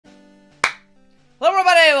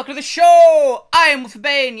welcome to the show! I am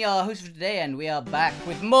Wolfie, your host for today, and we are back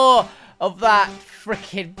with more of that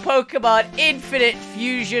freaking Pokemon Infinite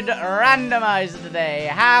Fusion Randomizer today.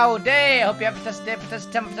 Howdy! I hope you have a fantastic day,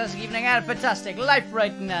 fantastic time, fantastic evening, and a fantastic life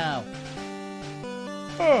right now.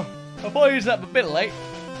 Oh, I thought I used that a bit late.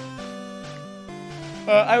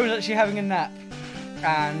 I was actually having a nap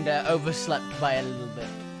and overslept by a little bit.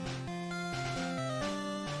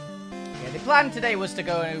 Yeah, the plan today was to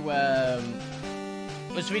go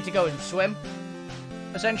was for me to go and swim,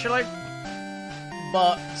 essentially.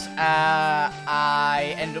 But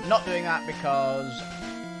I ended up not doing that because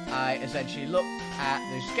I essentially looked at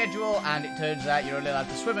the schedule and it turns out you're only allowed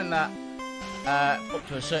to swim in that up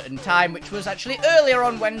to a certain time, which was actually earlier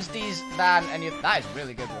on Wednesdays than any other. That is a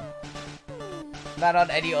really good one. Than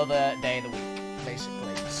on any other day of the week,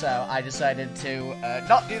 basically. So I decided to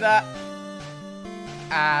not do that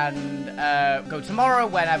and go tomorrow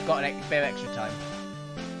when I've got a bit of extra time.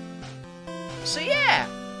 So yeah.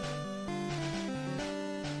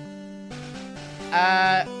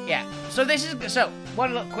 Yeah. So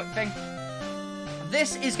one little quick thing.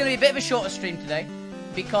 This is going to be a bit of a shorter stream today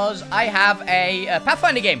because I have a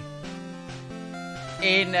Pathfinder game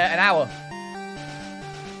in an hour,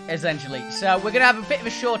 essentially. So we're going to have a bit of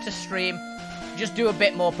a shorter stream, just do a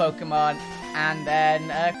bit more Pokemon, and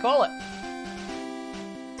then call it.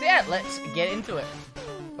 So yeah, let's get into it.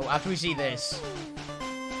 Oh, after we see this.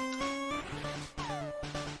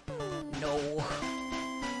 No.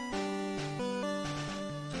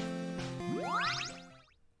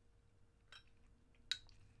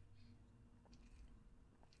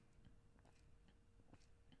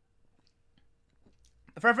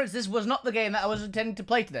 For reference, this was not the game that I was intending to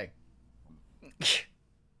play today.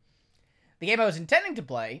 The game I was intending to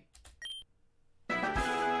play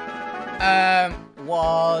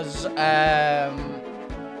was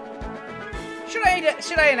should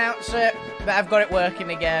I announce it that I've got it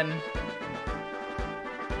working again?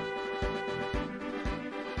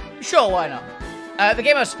 Sure, why not? The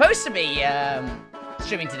game I was supposed to be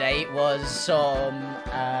streaming today was some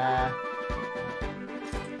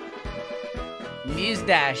Muse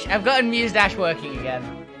Dash. I've gotten Muse Dash working again.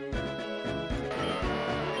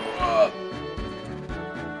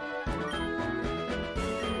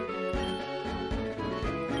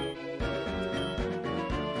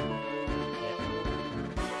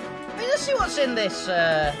 Let's see what's in this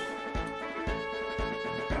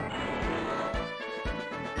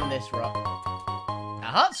rock. A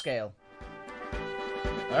heart scale.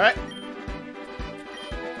 Alright.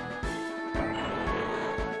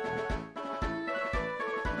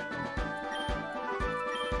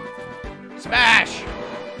 Smash!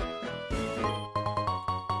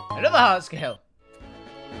 Another heart scale.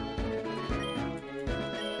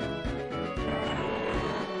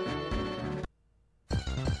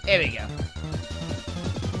 There we go.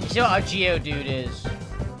 You see what our Geodude is?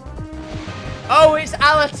 Oh, it's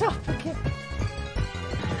Alatop again.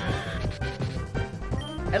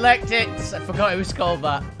 Electics. I forgot it was called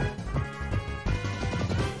that.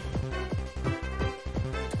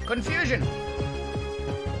 Confusion.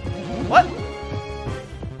 What?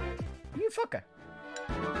 You fucker.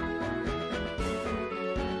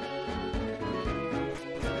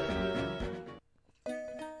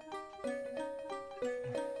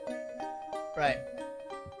 Right.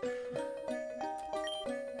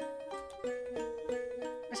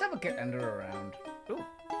 Let's have a get under around. Ooh.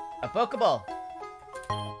 A Pokeball.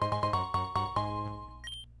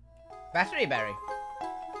 Battery berry.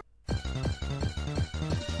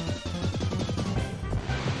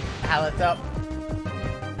 Alatop.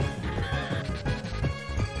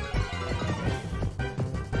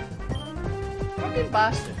 Fucking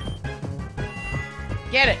bastard.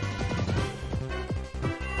 Get it.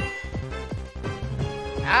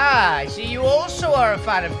 Ah, I see you also are a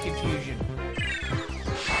fan of confusion.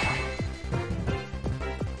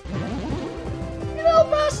 You little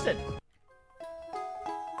bastard.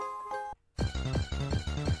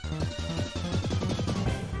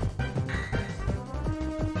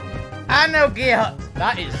 And no gear.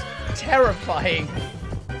 That is terrifying.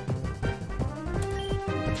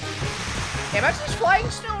 Yeah, imagine he's flying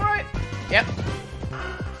still, right? Yep.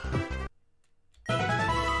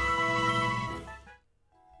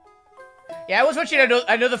 Yeah, I was watching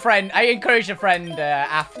another friend. I encouraged a friend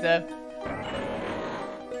after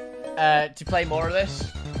to play more of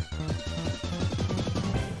this.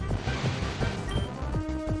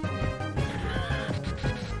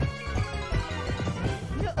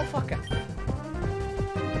 You little fucker.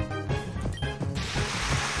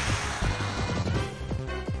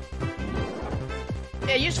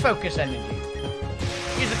 Yeah, use focus energy.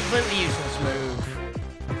 Use a completely useless move.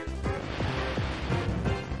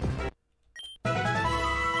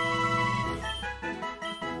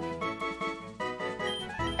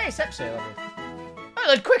 max A level. Oh,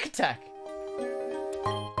 then quick attack.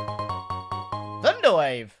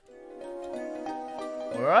 Thunderwave.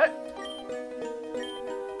 Alright.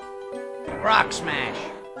 Rock smash.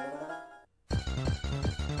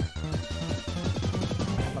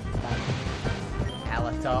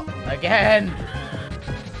 Palatop again.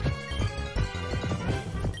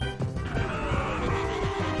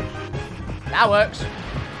 That works.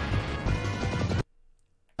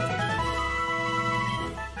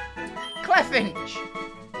 Cleffinch.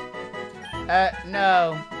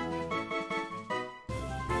 No.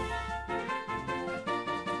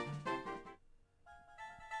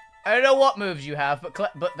 I don't know what moves you have,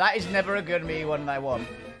 but that is never a good me one I want.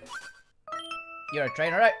 You're a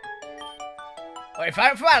trainer, right? Alright,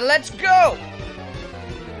 fine, let's go!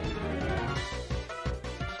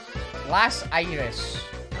 Glass Iris.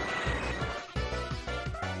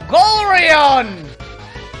 Golreon! Is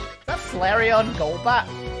that Flareon Golbat?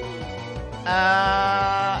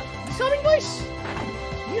 Dissolving Voice?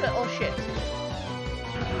 You little shit.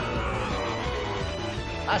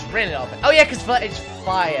 That's really not bad. Oh yeah, because it's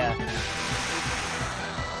fire.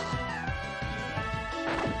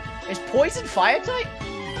 Is poison fire type?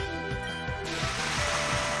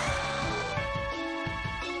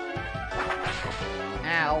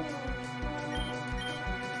 Ow.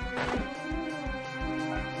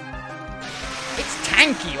 It's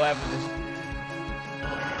tanky, whatever this is.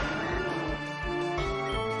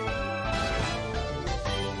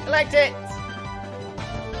 Elect it!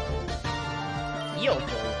 Heal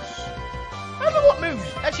balls. I don't know what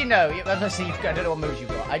moves. Actually, no. Let's see. I don't know what moves you've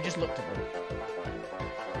got. I just looked at them.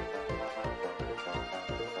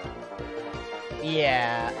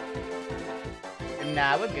 Yeah.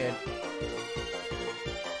 Nah, we're good.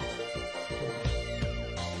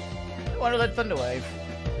 What about Thunderwave?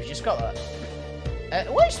 We just got that.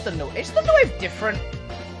 What is Thunderwave? Is Thunderwave different?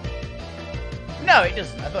 No, it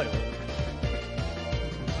doesn't. I thought it would.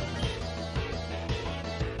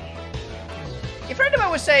 Your friend of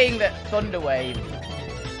mine was saying that Thunderwave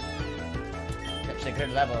kept a good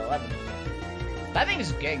level 11. That thing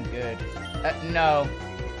is getting good. No.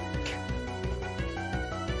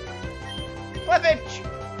 Cleffinch!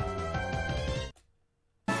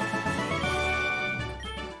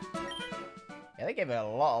 Yeah, they gave it a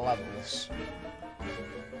lot of levels.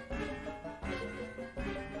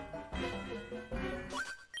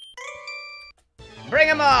 Bring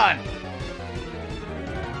him on!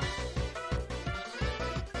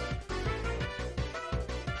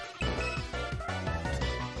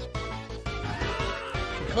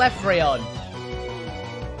 Clefairy.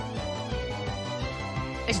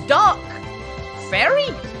 It's dark. Fairy?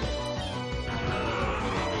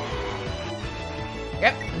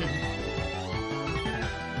 Yep.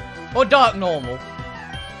 Or dark normal.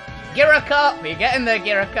 Gyaracup. We're getting there,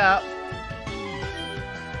 Gyaracup.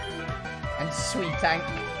 And Sweetank.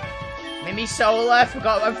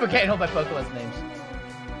 Mimisola. I'm forgetting all my Pokemon's names.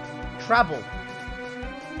 Trabble.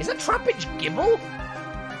 Is that Trapinch Gibble?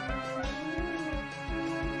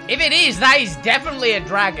 If it is, that is definitely a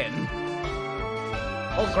dragon.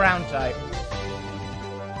 Or ground type.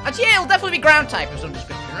 Actually, yeah, it'll definitely be ground type of some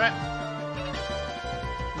description, right?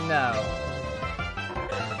 No.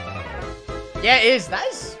 Yeah, it is. That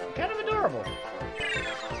is kind of adorable.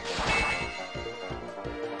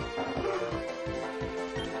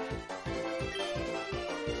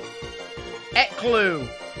 Eklu.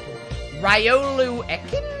 Riolu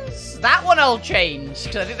Ekans? That one I'll change,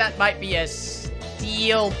 because I think that might be a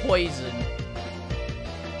steel poison.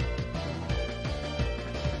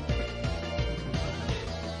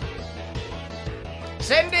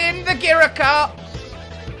 Send in the Gyaracup!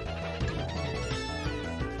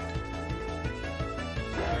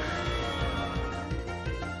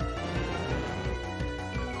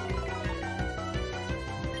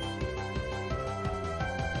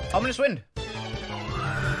 Ominous Wind.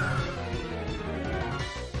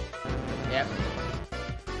 Yep.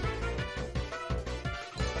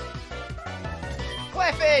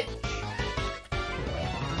 Cleffinch!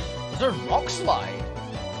 Is there a Rock Slide?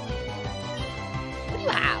 What do you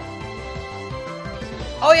have?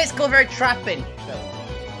 Oh yeah, it's called very Trapinch.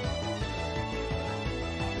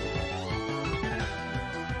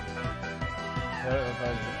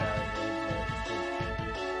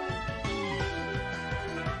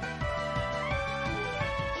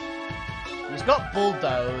 He's got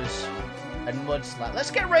Bulldoze and Mudslap.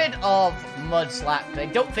 Let's get rid of Mudslap. I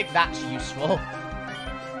don't think that's useful.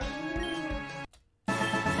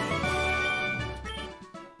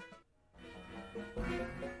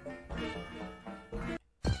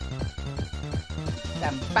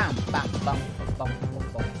 Bam, bam, bam, bam, bam,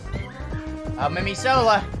 bam, bam.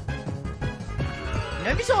 Mimisola.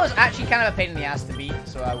 Numbisaur is actually kind of a pain in the ass to beat,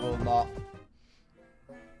 so I will not.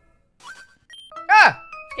 Ah!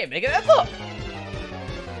 It's getting bigger than I thought.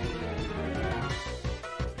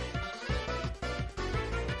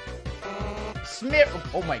 Smear.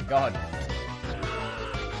 Oh my god.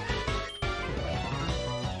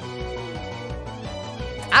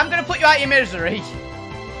 I'm gonna put you out of your misery.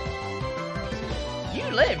 You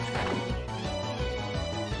live.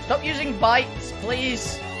 Stop using bites,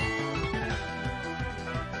 please.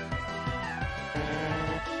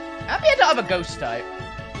 Happy I don't have a ghost type.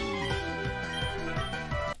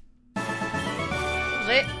 That was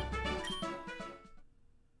it.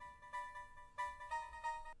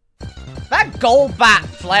 That Golbat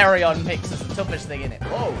Flareon mix is the toughest thing in it.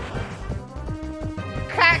 Whoa.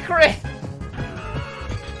 Kakarot.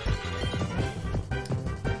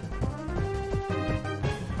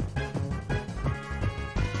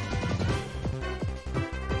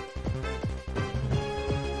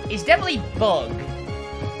 He's definitely bug.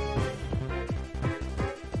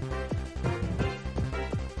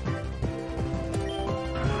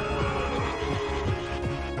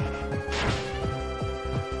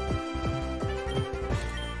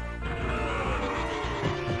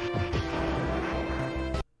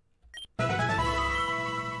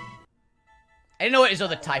 I didn't know what his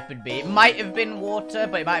other type would be. It might have been water,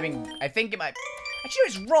 but it might have been... I think it might... Actually,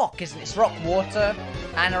 it's rock, isn't it? It's rock, water,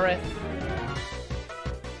 Anorith.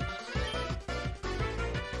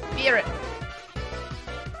 Fear it.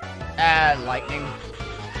 Lightning.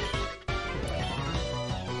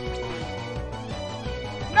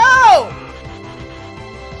 No!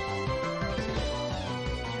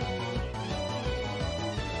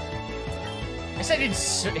 I said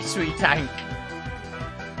it's sweet tank.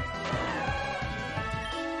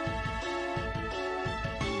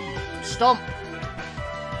 Stomp.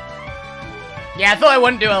 Yeah, I thought I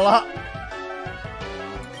wouldn't do a lot.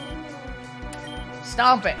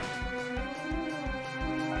 Stomp it.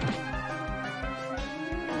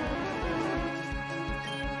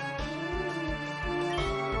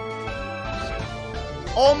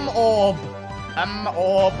 Orb.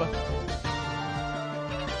 Orb. We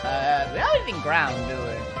don't have anything ground, do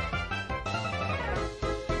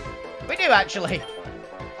we? We do, actually.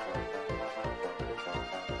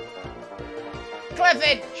 Cliff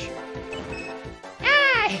Edge!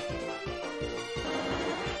 Ah!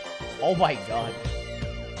 Oh my god.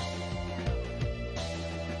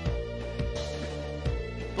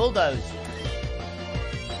 Bulldoze.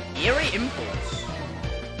 Eerie Impulse.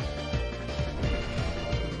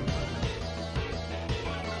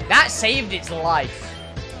 That saved its life.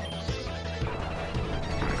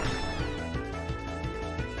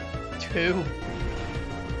 2.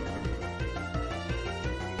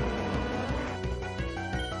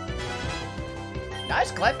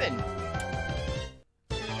 Nice Cleffin.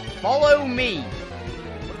 Follow me.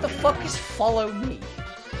 What the fuck is follow me?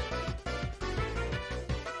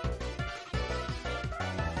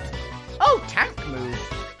 Oh, tank move.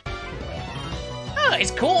 Oh,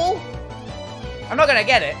 it's cool. I'm not gonna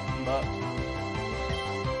get it, but...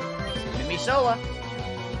 Mimi Solar.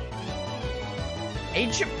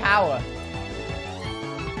 Ancient Power.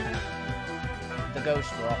 The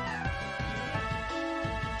Ghost Rock.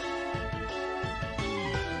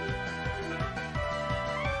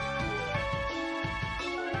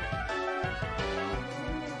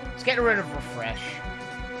 Let's get rid of Refresh.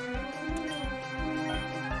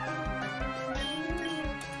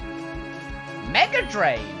 Mega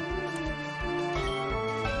Drain.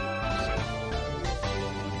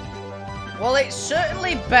 Well, it's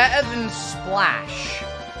certainly better than Splash.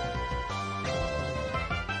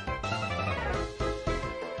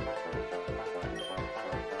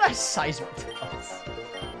 Nice seismic toss.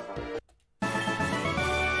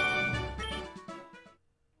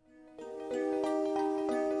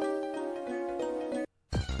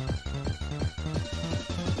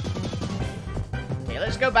 Okay,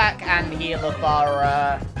 let's go back and heal up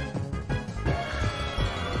our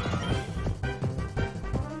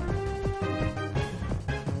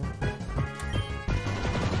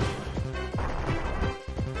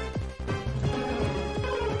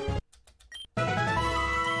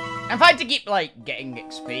I'm fine to keep, like, getting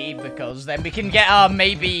XP, because then we can get our,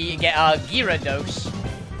 maybe get our Gyarados.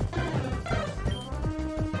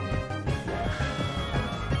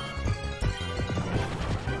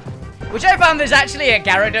 Which I found there's actually a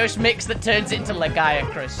Gyarados mix that turns into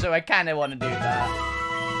Legiacrus, so I kind of want to do that.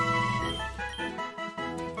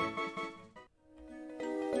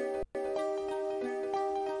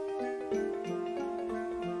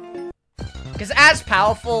 Because as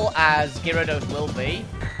powerful as Gyarados will be,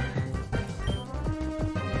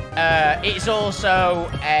 it's also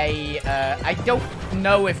a, I don't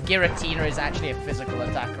know if Giratina is actually a physical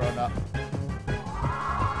attacker or not.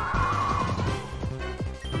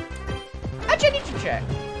 Actually, I need to check.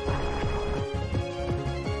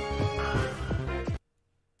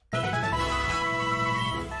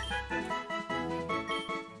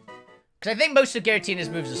 Because I think most of Giratina's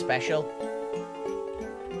moves are special.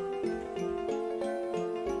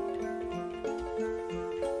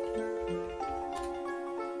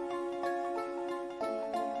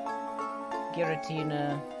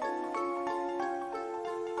 Giratina.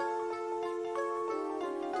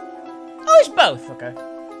 Oh, it's both. Okay.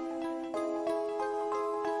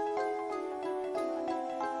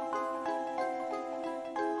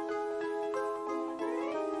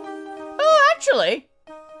 Oh, actually,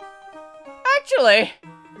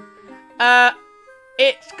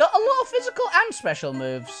 it's got a lot of physical and special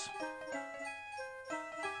moves.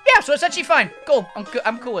 Yeah, so it's actually fine. Cool.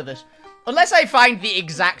 I'm cool with this. Unless I find the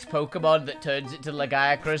exact Pokemon that turns it to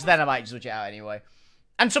Lagiacrus, then I might switch it out anyway.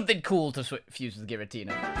 And something cool to fuse with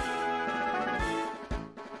Giratina.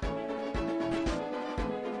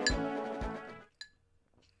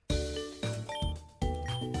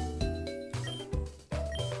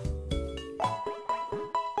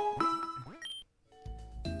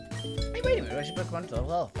 Hey, wait a minute. I should Pokemon to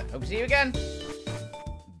level up. Hope to see you again.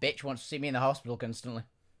 Bitch wants to see me in the hospital constantly.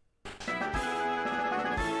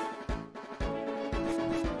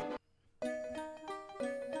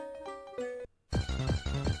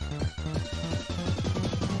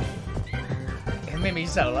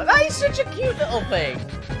 Mimisola. That is such a cute little thing.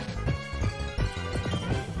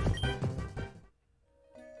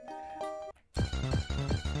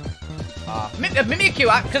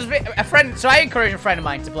 Mimikyu, because a friend, so I encouraged a friend of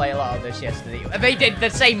mine to play a lot of this yesterday. They did the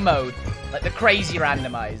same mode, like the crazy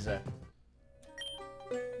randomizer.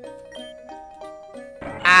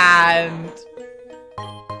 And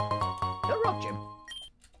go rock, Jim.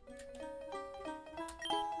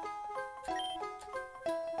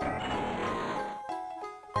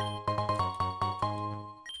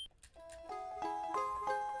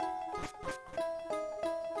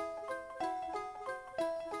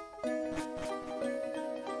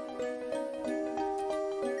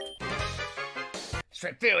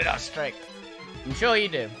 Straight through with us, straight. I'm sure you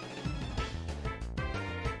do.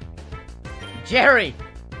 Jerry!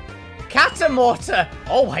 Catamortar!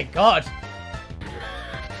 Oh my god!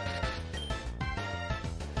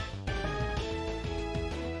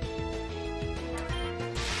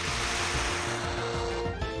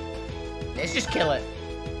 Let's just kill it.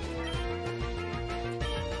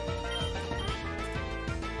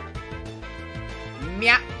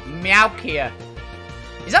 Meowkia.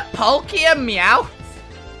 Is that Palkia Meow?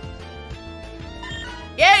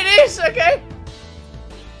 Yeah, it is, okay.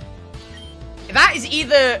 That is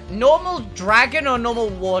either normal dragon or normal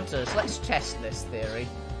water, so let's test this theory.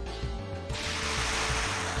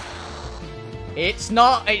 It's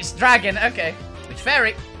not, it's dragon, okay. Which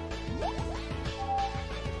fairy?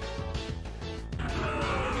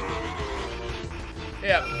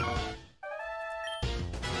 Yep.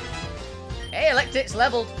 Hey, Electit's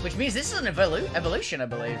leveled, which means this is an evolution, I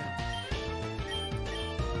believe.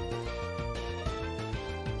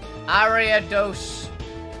 Ariados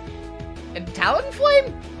and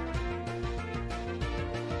Talonflame?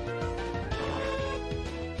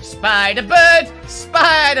 Spider-Bird!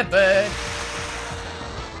 Spider-Bird!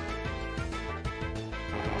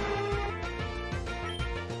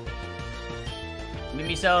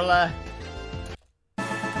 Mimisola.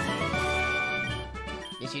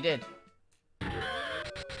 Yes, you did.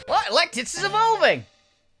 What? Electits is evolving!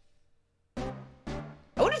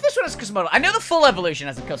 I wonder if this one has a custom model. I know the full evolution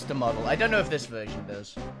has a custom model. I don't know if this version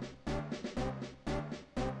does.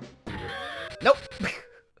 Nope.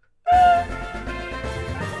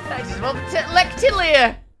 That is well,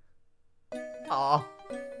 Lectilia. Aw.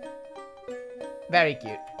 Very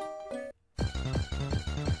cute.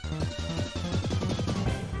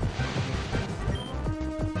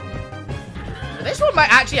 This one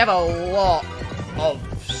might actually have a lot of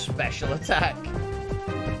special attack.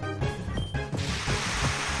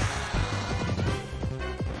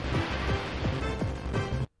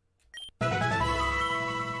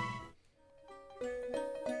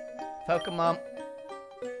 Pokemon.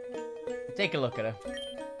 Take a look at her.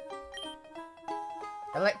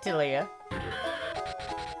 Electilia.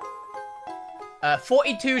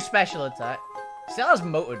 42 special attack. Still has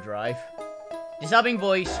motor drive. Disarming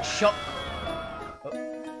voice, shock. Oh.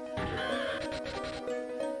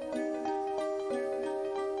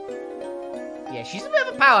 Yeah, she's a bit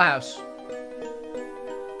of a powerhouse.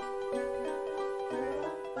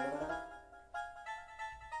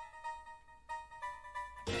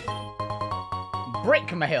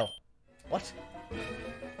 brick mail. What?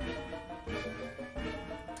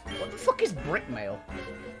 What the fuck is brick mail?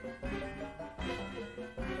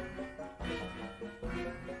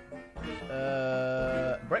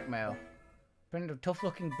 Brick mail. Print a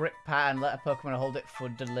tough-looking brick pattern. Let a Pokemon hold it for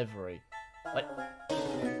delivery. What?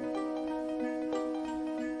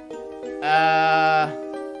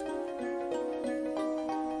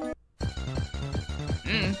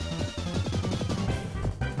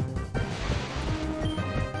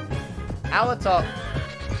 Alatop.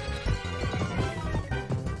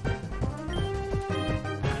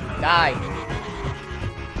 Die.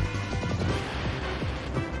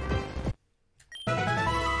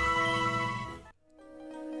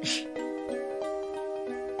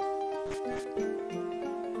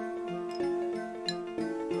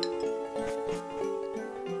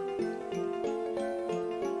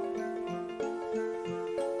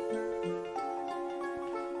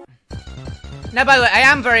 Now, by the way, I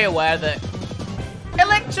am very aware that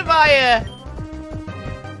Electivire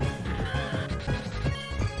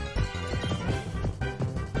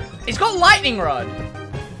it's got Lightning Rod.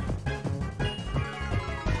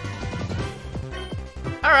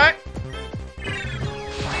 Alright.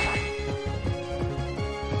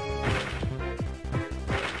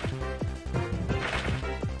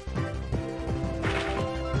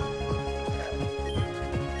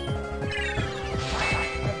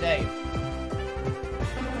 Dave.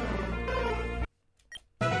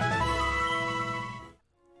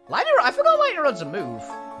 Lightning Rod? I forgot Lightning Rod's a move.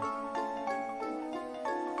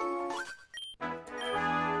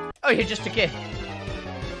 Oh, you're just a kid.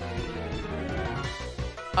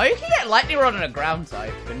 Oh, you can get Lightning Rod on a ground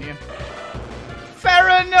type, can you?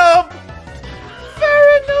 Ferranub!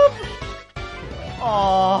 Ferranub!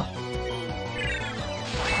 Aww.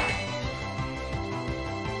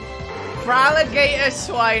 Fraligator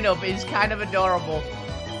Swinub is kind of adorable.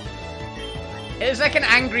 It's like an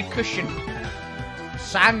angry cushion.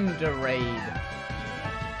 Sanderaid.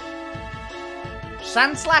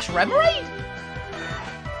 Sand/Remoraid?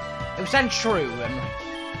 It was Sandshrew, Remoraid.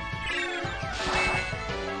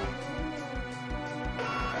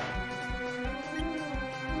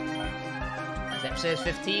 Step says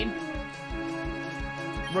 15.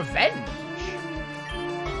 Revenge.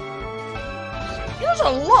 He has a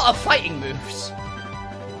lot of fighting moves.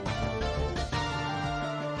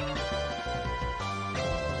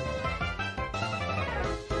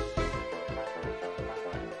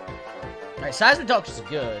 Right, Seismitox is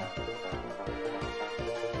good.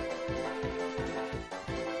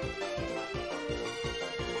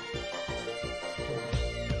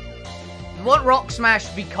 We want Rock Smash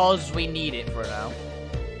because we need it for now.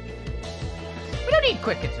 We don't need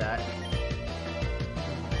Quick Attack.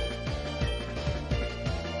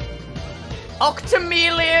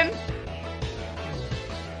 Octomeleon!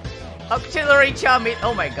 Octillery Charmeleon.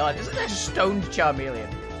 Oh my god, isn't that a stoned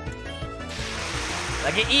Charmeleon?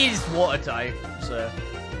 Like, it is water type, so.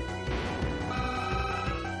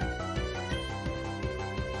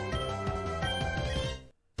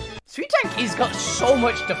 Sweet Tank has got so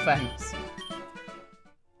much defense.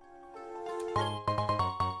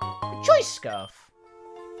 Choice Scarf.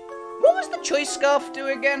 What was the Choice Scarf do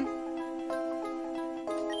again?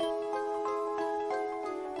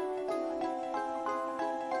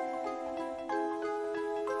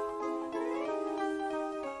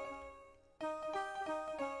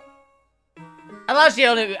 And that's the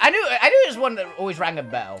only. I knew it was one that always rang a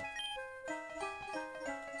bell.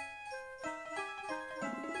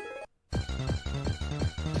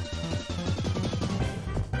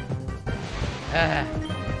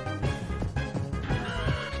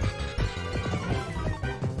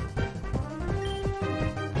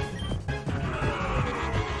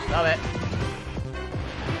 Stop it.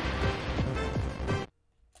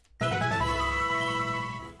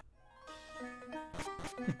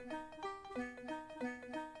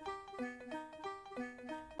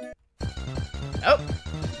 Oh!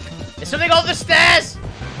 There's something on the stairs!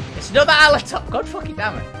 It's another Alatop. God fucking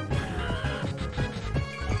damn it.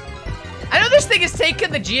 I know this thing has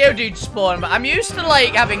taken the Geodude spawn, but I'm used to,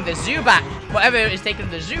 like, having the Zubat, whatever is taking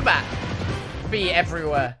the Zubat, be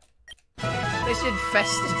everywhere. This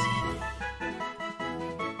infested.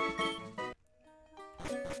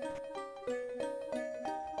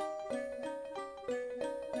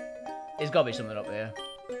 There's gotta be something up here.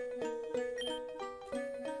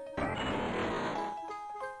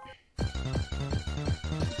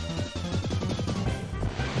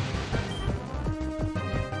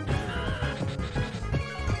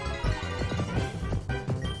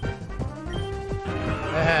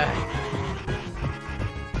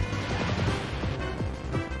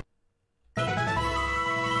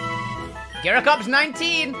 Gyrocop's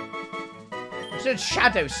 19! It's a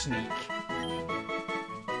Shadow Sneak.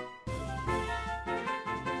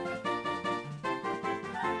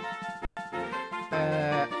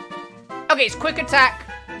 Okay, it's quick attack,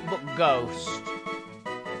 but ghost.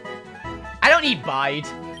 I don't need bide.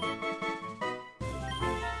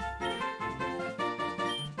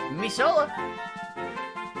 Misola.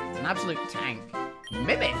 It's an absolute tank.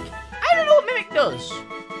 Mimic? I don't know what Mimic does.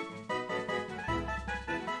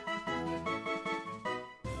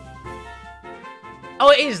 Oh,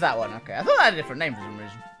 it is that one. Okay, I thought that had a different name for some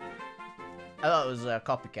reason. I thought it was a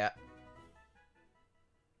copycat.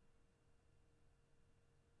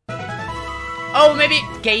 Oh, maybe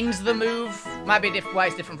it gains the move. Might be why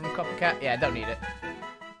it's different from copycat. Yeah, I don't need it.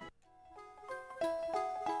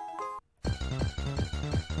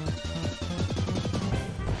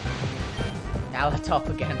 Now the top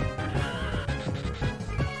again.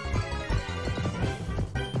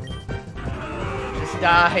 Just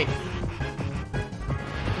die.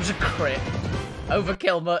 It was a crit.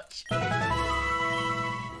 Overkill much.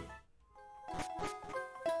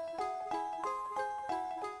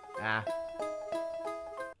 Ah.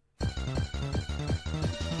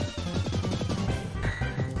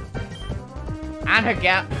 And her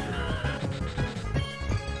gap.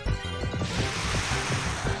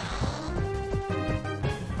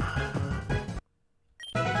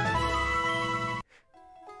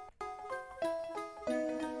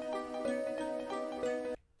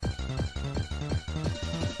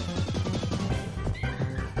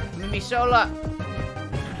 Mimisola.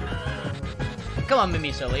 Come on,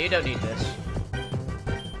 Mimisola, you don't need this.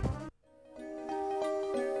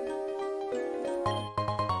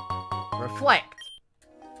 Reflect.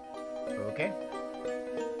 Okay.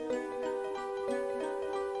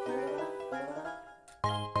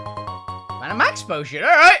 Man, a max potion,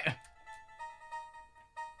 alright!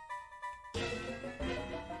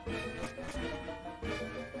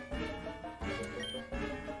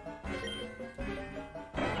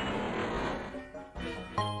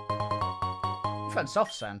 Fun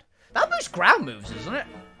soft sand. That boosts ground moves, isn't it?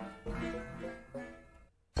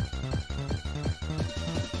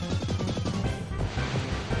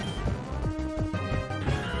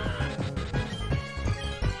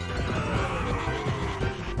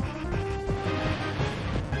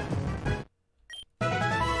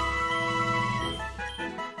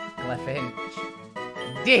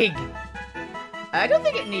 Dig! I don't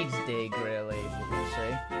think it needs dig, really, but we'll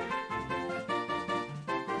see.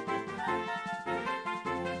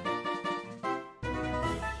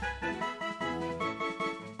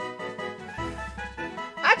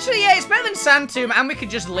 Actually, yeah, it's better than Sand Tomb, and we could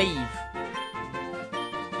just leave.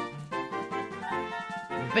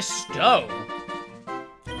 Bestow?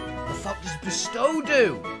 What the fuck does Bestow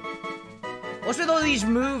do? What's with all these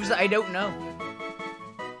moves that I don't know?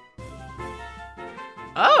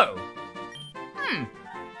 Oh!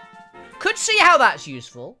 Could see how that's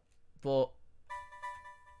useful, but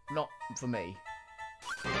not for me.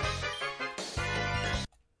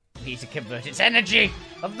 Need to convert its energy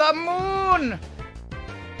of the moon!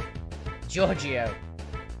 Giorgio.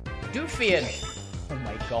 Doofian. Oh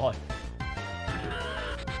my god.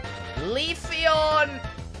 Leafeon!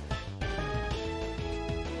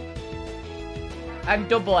 And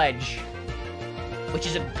Double Edge. Which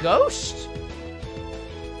is a ghost?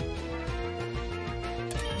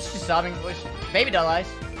 It's just sobbing voice. Baby Doll Eyes.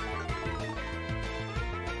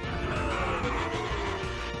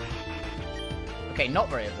 Okay, not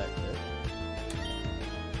very effective.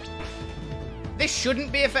 This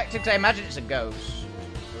shouldn't be effective because I imagine it's a ghost.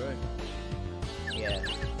 Right. Yeah.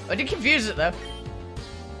 I did confuse it though.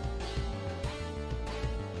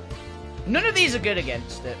 None of these are good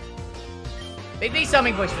against it. It needs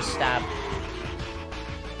Summoning Voice for stab.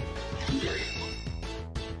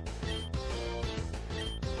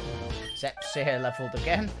 Sepsir leveled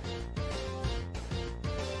again.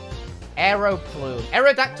 Aeroplume.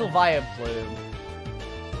 Aerodactyl Vileplume.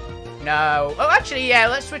 No. Oh, actually, yeah,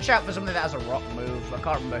 let's switch out for something that has a rock move. I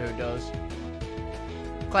can't remember who does.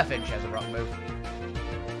 Cleffinch has a rock move.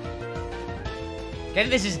 Okay,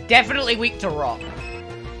 this is definitely weak to rock.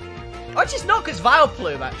 Oh, it's just not, because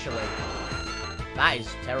Vileplume, actually. That is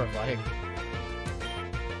terrifying.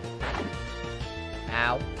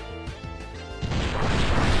 Ow.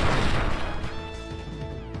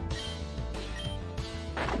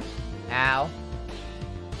 Ow.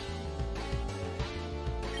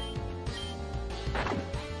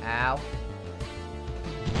 Ow.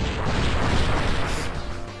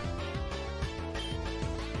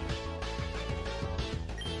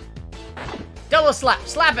 Double slap.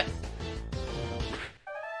 Slap it.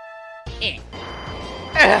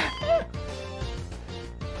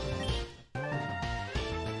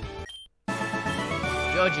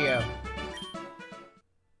 Go, Geo.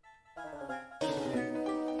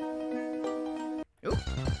 Ooh.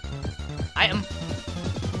 Item.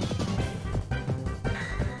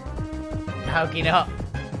 How can you not?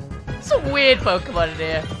 It's a weird Pokemon in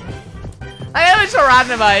here. I know it's a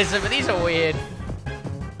randomizer, but these are weird.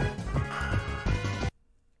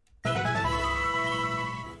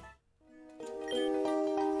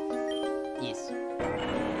 Yes.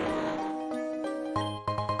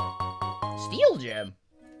 Steel Gem.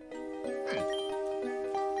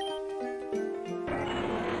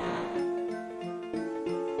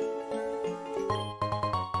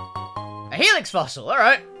 A Helix fossil,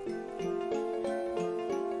 alright.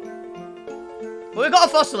 Well, we've got a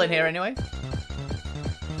fossil in here anyway.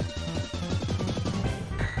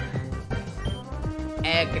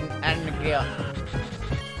 Egg and gear.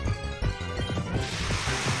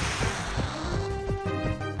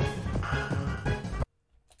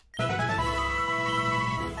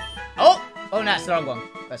 Oh! Oh, no, that's the wrong one.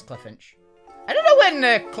 That's Cleffinch. I don't know when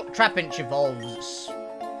Trapinch evolves.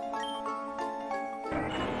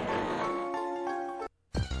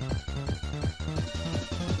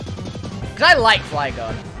 Because I like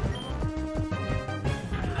Flygon.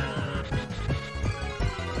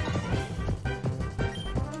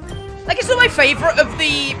 Like, it's not my favourite of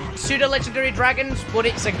the pseudo-legendary dragons, but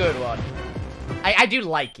it's a good one. I do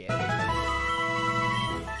like it.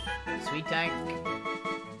 Sweet Tank.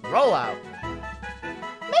 Rollout.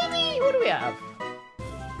 Maybe, what do we have?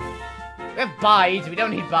 We have Bide, we don't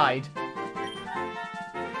need Bide.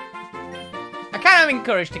 I kind of am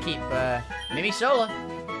encouraged to keep Mimisola.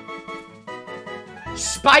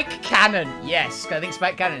 Spike Cannon! Yes, I think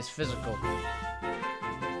Spike Cannon is physical.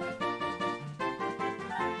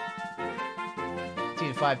 2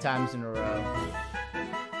 to 5 times in a row.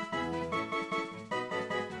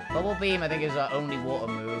 Bubble Beam, I think, is our only water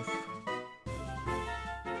move.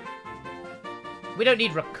 We don't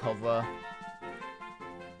need Recover.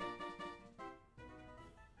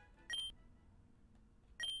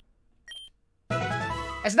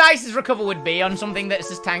 As nice as Recover would be on something that's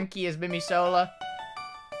as tanky as Mimisola.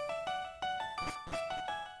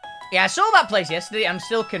 Yeah, I saw that place yesterday. I'm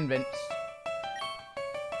still convinced.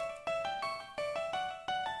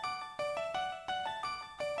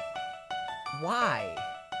 Why?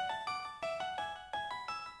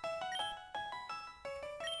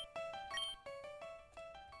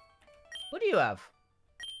 What do you have?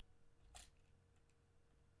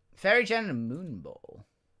 Fairy Gen and Moon Ball.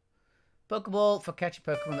 Pokeball for catching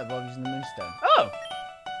Pokemon that evolve using the Moonstone. Oh!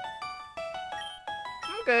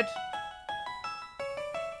 I'm good.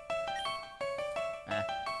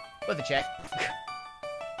 Worth a check.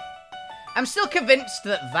 I'm still convinced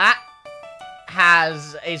that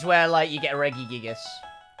is where, like, you get a Regigigas.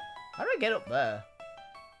 How do I get up there?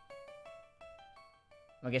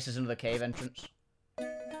 I guess there's another cave entrance.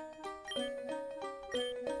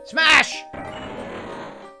 Smash!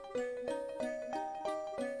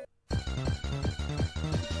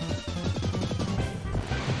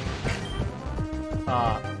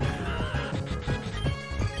 Ah.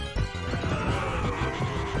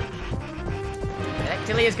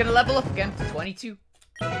 Actilia's gonna level up again to 22.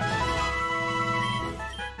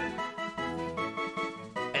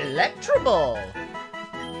 Electro Ball.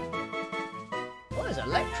 What is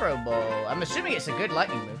Electro Ball? I'm assuming it's a good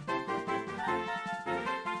lightning move.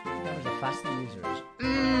 That was a faster user is.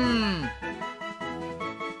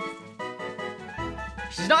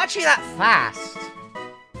 She's not actually that fast.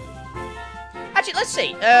 Actually, let's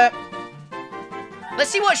see. Let's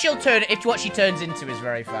see what she'll turn if what she turns into is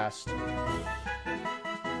very fast.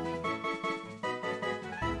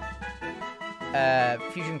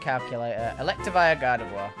 Fusion calculator. Electivire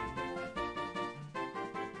Gardevoir.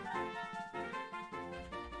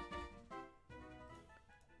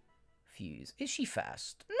 Fuse. Is she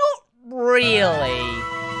fast? Not really.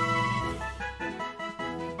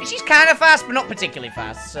 She's kind of fast, but not particularly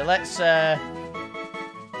fast. So let's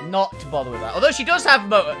not bother with that. Although she does have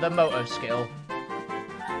the motor skill.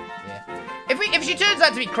 Yeah. If she turns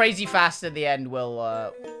out to be crazy fast at the end,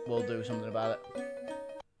 we'll do something about it.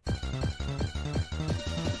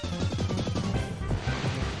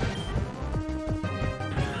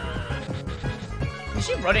 Is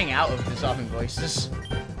she running out of dissolving voices?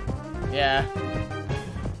 Yeah.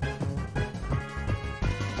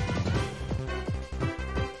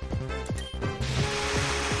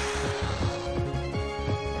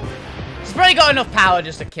 She's probably got enough power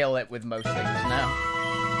just to kill it with most things now.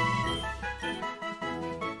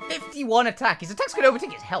 51 attack. His attack's gonna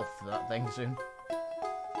overtake his health for that thing soon.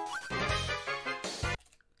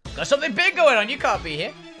 Got something big going on. You can't be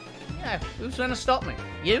here. Yeah, who's gonna stop me?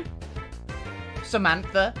 You?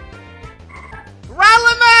 Samantha.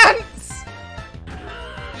 Ralamance!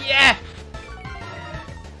 Yeah!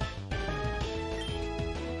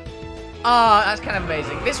 Oh, that's kind of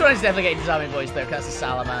amazing. This one is definitely getting disarming voice though, because that's a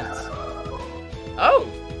Salamence. Oh!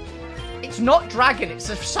 It's not dragon, it's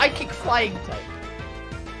a psychic flying type.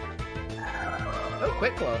 Oh,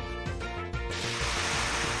 quick claw.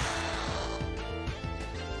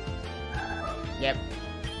 Yep.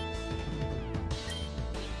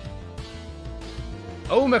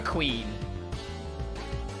 Oma Queen.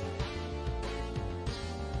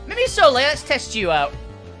 Maybe Soleil, let's test you out.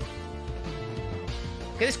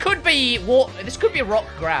 This could be this could be rock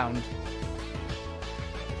ground.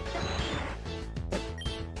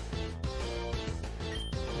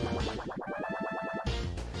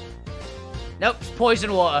 Nope, it's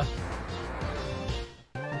poison water.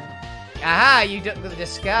 Aha, you took the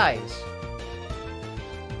disguise.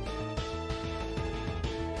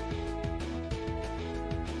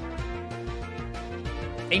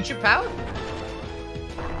 Ancient power?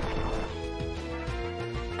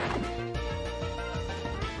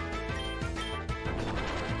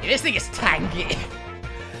 Yeah, this thing is tanky.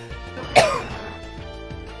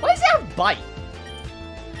 Why does it have bite?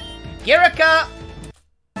 Girika!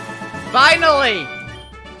 Finally!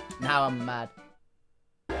 Now I'm mad.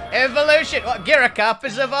 Evolution! What? Girika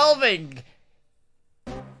is evolving!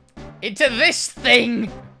 Into this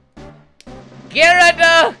thing!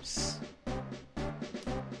 Gyarados!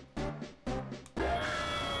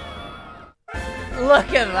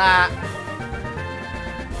 Look at that!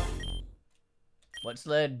 What's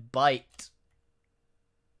the bite?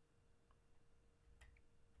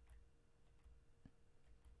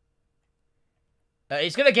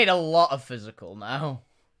 It's gonna get a lot of physical now,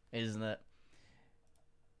 isn't it?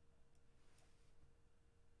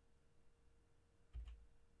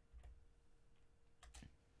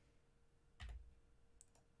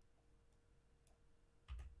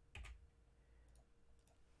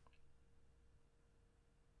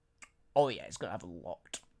 Oh yeah, it's gonna have a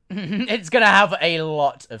lot. It's gonna have a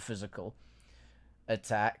lot of physical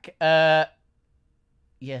attack. Yeah,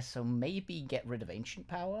 so maybe get rid of ancient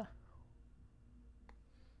power.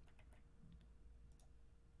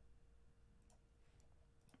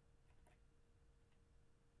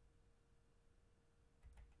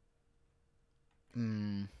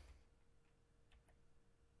 Hmm.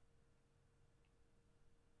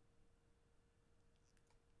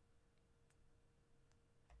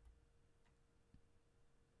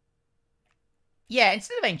 Yeah,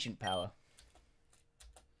 instead of ancient power.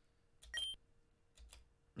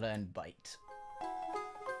 Learn bite.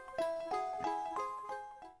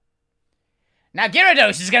 Now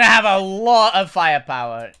Gyarados is gonna have a lot of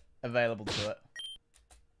firepower available to it.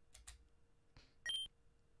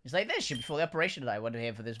 It's like this, before the operation that I want to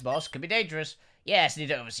hear for this boss could be dangerous. Yes, need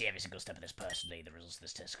to oversee every single step of this personally. The results of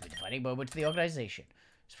this test could be a defining moment for the organization.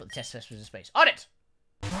 Let's put the test specimens in space. On it!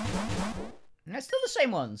 And they're still the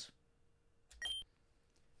same ones.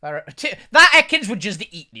 That Ekans would just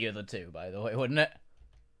eat the other two, by the way, wouldn't it?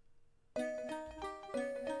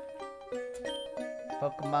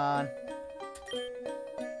 Pokemon.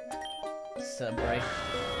 Subray.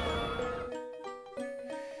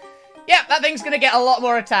 Yeah, that thing's gonna get a lot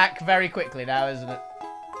more attack very quickly now, isn't it?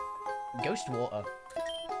 Ghost Water.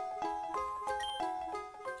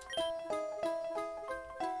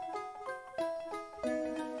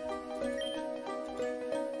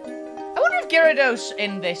 I wonder if Gyarados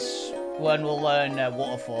in this one will learn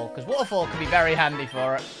Waterfall, because Waterfall could be very handy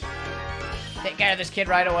for it. Take care of this kid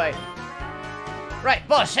right away. Right,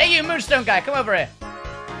 boss, hey you Moonstone guy, come over here.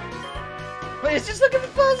 Please, just look at the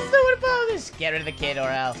boss, there's no one about this. Get rid of the kid or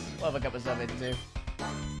else. What have I got myself into?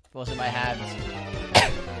 Force in my hands.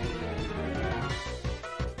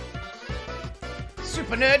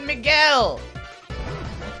 Super Nerd Miguel!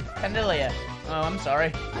 Candelia. Oh, I'm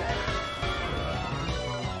sorry.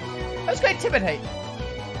 I was going to intimidate.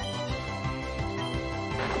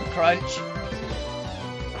 Crunch.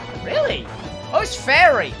 Really? Oh, it's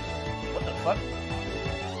fairy. What the fuck?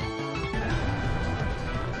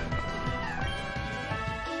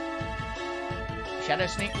 Shadow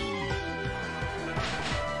Sneak.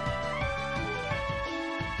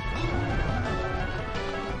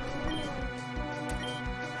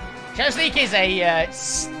 Shadow Sneak is a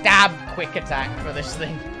stab quick attack for this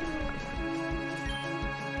thing.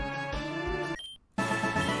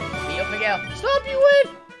 Beat up Miguel. Stop, you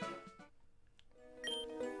win!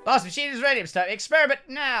 Boss, machine is ready. I'm starting the experiment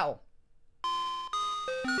now.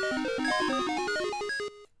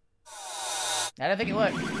 I don't think it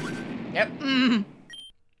worked. Yep.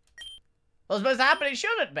 What's supposed to happen? It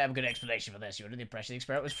shouldn't. But I have a good explanation for this. You were under the impression the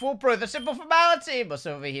experiment was foolproof. A simple formality. But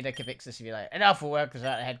some of you can fix this if you like. Enough for workers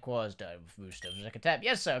at the headquarters. Done. Moonstone was like a tap.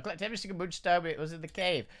 Yes, sir. Collect every single moonstone. It was in the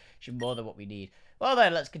cave. Should more than what we need. Well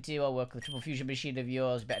then, let's continue our work with the triple fusion machine of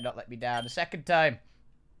yours. Better not let me down a second time.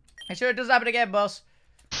 I'm sure it does happen again, boss.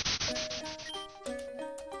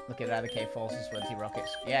 Look at how the cave falls and 20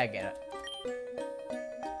 rockets. Yeah, I get it.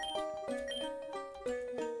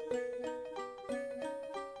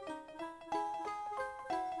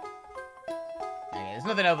 Okay, there's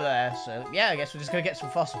nothing over there, so yeah, I guess we're just gonna get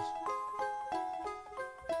some fossils.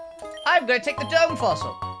 I'm gonna take the dome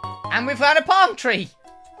fossil. And we found a palm tree.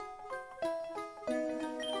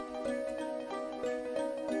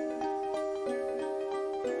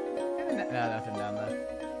 No, nothing down there.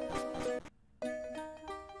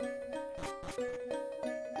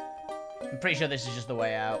 I'm pretty sure this is just the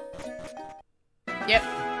way out. Yep.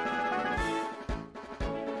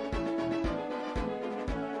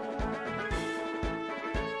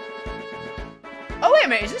 Oh, wait a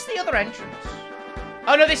minute. Is this the other entrance?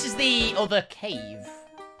 Oh, no, this is the other cave.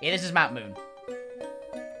 Yeah, this is Mount Moon.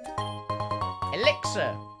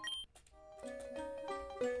 Elixir.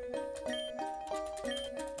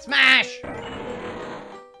 Smash!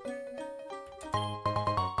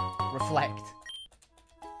 Reflect.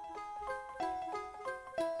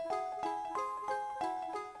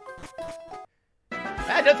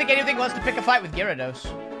 I don't think anything wants to pick a fight with Gyarados.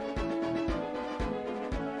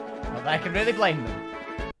 Well, I can really blame them.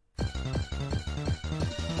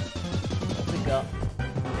 What we got?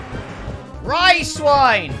 Rice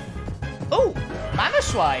Swine! Oh, Mammoth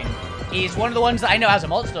Swine is one of the ones that I know has a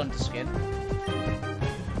Monster Hunter skin.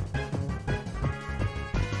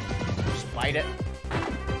 Just fight it.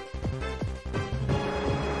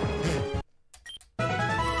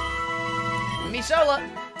 Solar.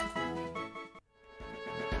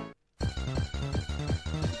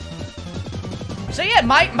 So yeah,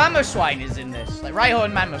 Mamoswine is in this. Like Raiho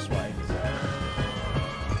and Mamoswine.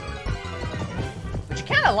 Which you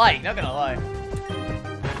kinda like, not gonna lie.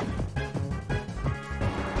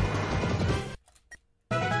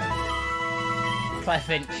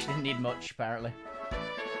 Cleffinch didn't need much, apparently.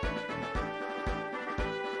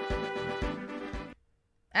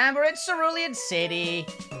 And we're in Cerulean City.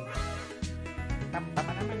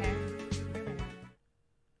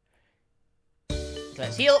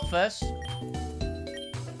 Let's heal up first.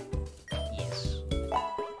 Yes.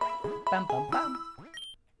 Bum, bum, bum.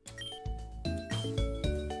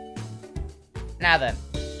 Now then.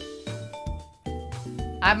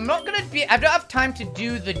 I'm not gonna be... I don't have time to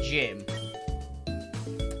do the gym.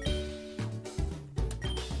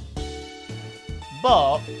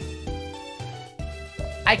 But...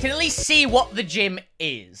 I can at least see what the gym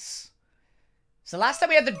is. So last time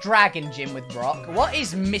we had the Dragon Gym with Brock. What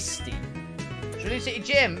is Misty? Cerulean City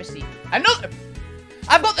Gym, Misty. Another...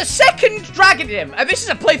 I've got the second Dragon Gym! And this is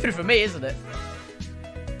a playthrough for me, isn't it?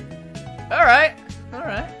 Alright.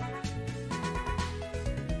 Alright.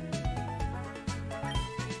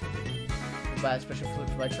 Buy a special flute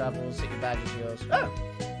for my travels. City badge is yours. Oh!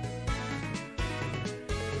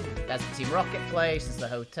 That's the Team Rocket place. That's the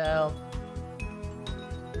hotel.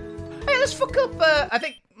 Hey, let's fuck up, I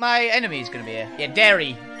think my enemy's gonna be here. Yeah,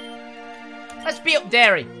 Dairy. Let's beat up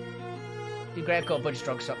Dairy. Do great call, bunch of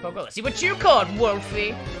strong stock. Let's see what you called,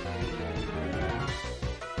 Wolfie.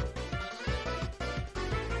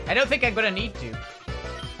 I don't think I'm gonna need to.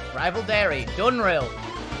 Rival Dairy. Dunrill.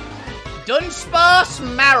 Dunsparce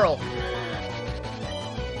Marrow.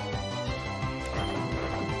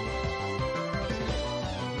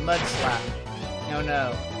 Mudslap. No,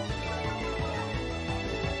 no.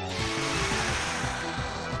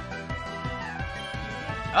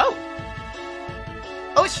 Oh!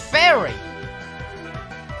 Oh, it's Fairy!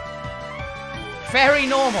 Fairy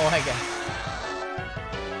normal, I guess.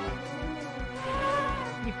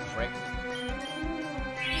 You prick.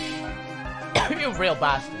 You real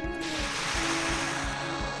bastard.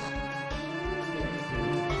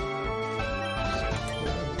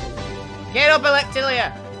 Get up,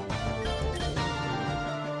 Electilia!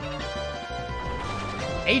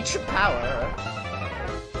 Ancient power.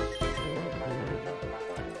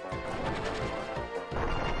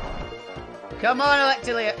 Come on,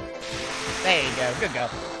 Electilia. There you go. Good go.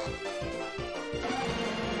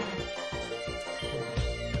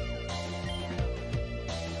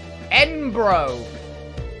 Enbro.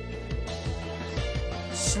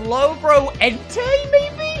 Slowbro Entei,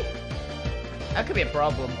 maybe? That could be a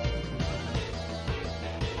problem.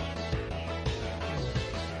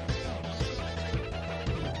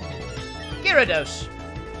 Gyarados.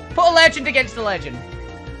 Put a legend against the legend.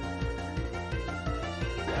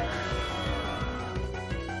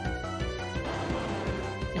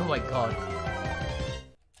 my god.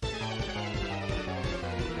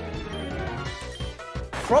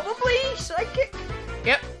 Probably psychic?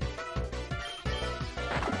 Yep.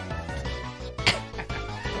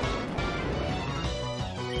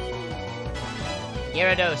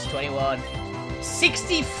 Gyarados, 21.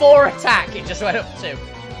 64 attack, it just went up to.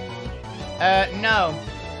 No.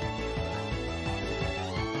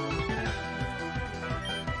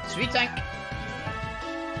 Sweet tank.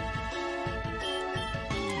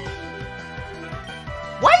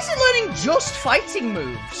 Why is it learning just fighting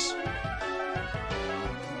moves?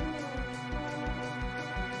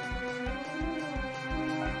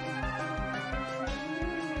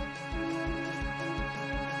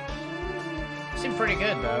 Seemed pretty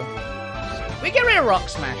good, though. We get rid of Rock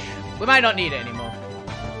Smash. We might not need it anymore.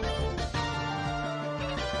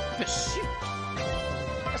 Pursuit.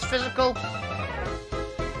 That's physical.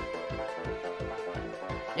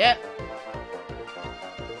 Yeah.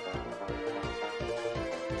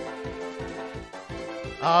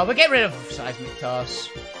 Oh, we'll get rid of Seismic Toss.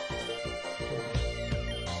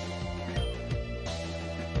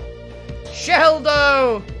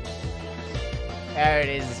 Sheldo! There it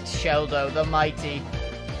is, Sheldo, the mighty.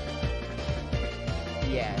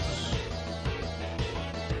 Yes.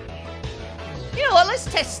 You know what, let's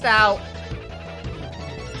test out...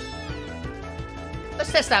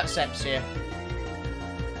 Let's test out Seps here.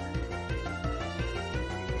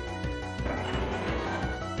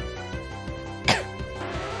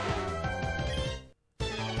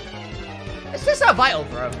 Let's test out Vital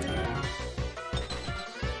Throw.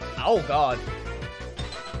 Oh god.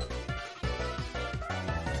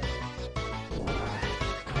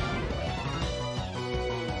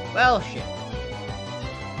 Well, shit.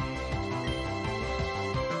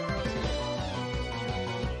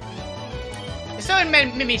 It's so in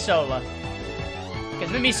Mimisola. Because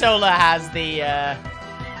Mimisola has the,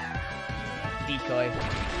 decoy.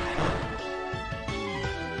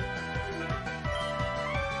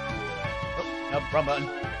 Oh, nope, wrong button.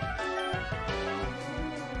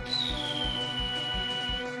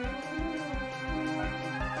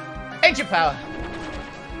 Ancient Power.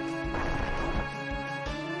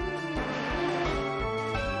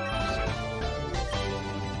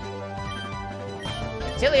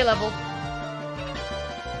 Tilia leveled.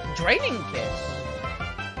 Draining Kiss.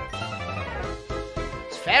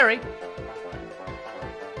 It's Fairy.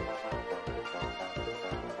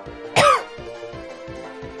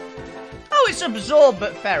 Oh, it's Absorb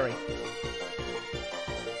but Fairy.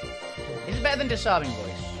 Is it better than Disarming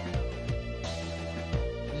Voice?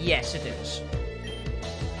 Yes, it is.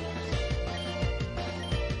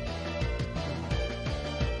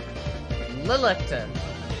 Lilliton.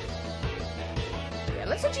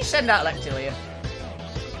 Let's actually send out Lectilia.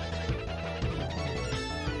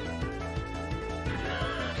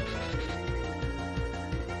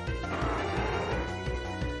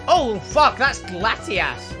 Oh, fuck, that's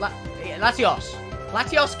Latias. Latios.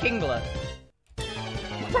 Latios Kingler.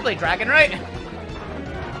 Probably Dragon, right?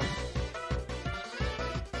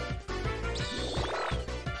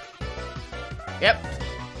 Yep.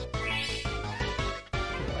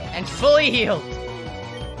 And fully healed.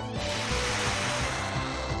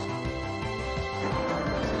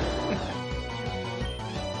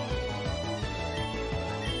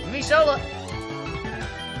 Solar.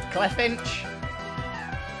 Cleffinch.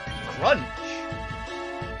 Crunch.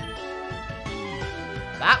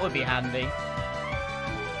 That would be handy.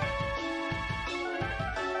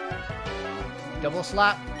 Double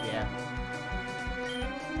slap? Yeah.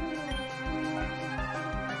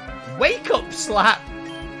 Wake up slap!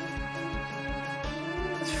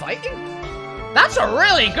 That's fighting? That's a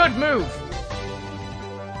really good move!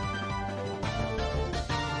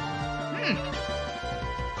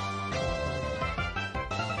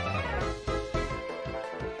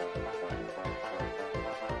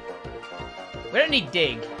 We don't need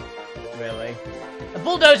Dig, really. A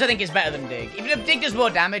Bulldoze, I think, is better than Dig. Even if Dig does more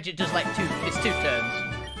damage, it does like it's 2 turns.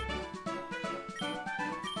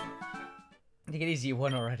 I think it is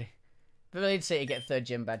U1 already. But we need to say you get 3rd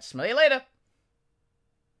gym badge. Smell you later.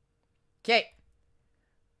 Okay.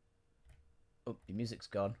 Oh, the music's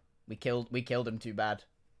gone. We killed him too bad.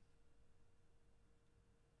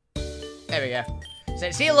 There we go. So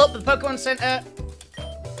let's heal up the Pokemon Center.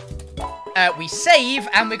 We save,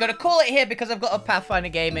 and we're going to call it here because I've got a Pathfinder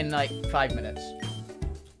game in, like, 5 minutes.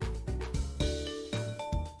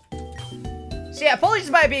 So, yeah, apologies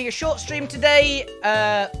about it being a short stream today,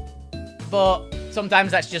 but sometimes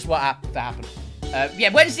that's just what has to happen. Yeah,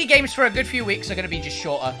 Wednesday games for a good few weeks are going to be just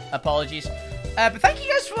shorter. Apologies. But thank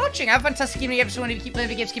you guys for watching. Have a fantastic evening, everyone. If you keep playing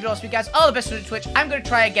the games, keep it awesome, you guys. All the best on Twitch. I'm going to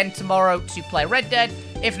try again tomorrow to play Red Dead.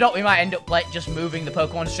 If not, we might end up just moving the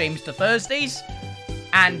Pokemon streams to Thursdays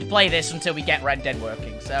and play this until we get Red Dead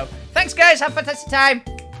working. So, thanks guys, have a fantastic time.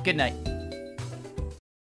 Good night.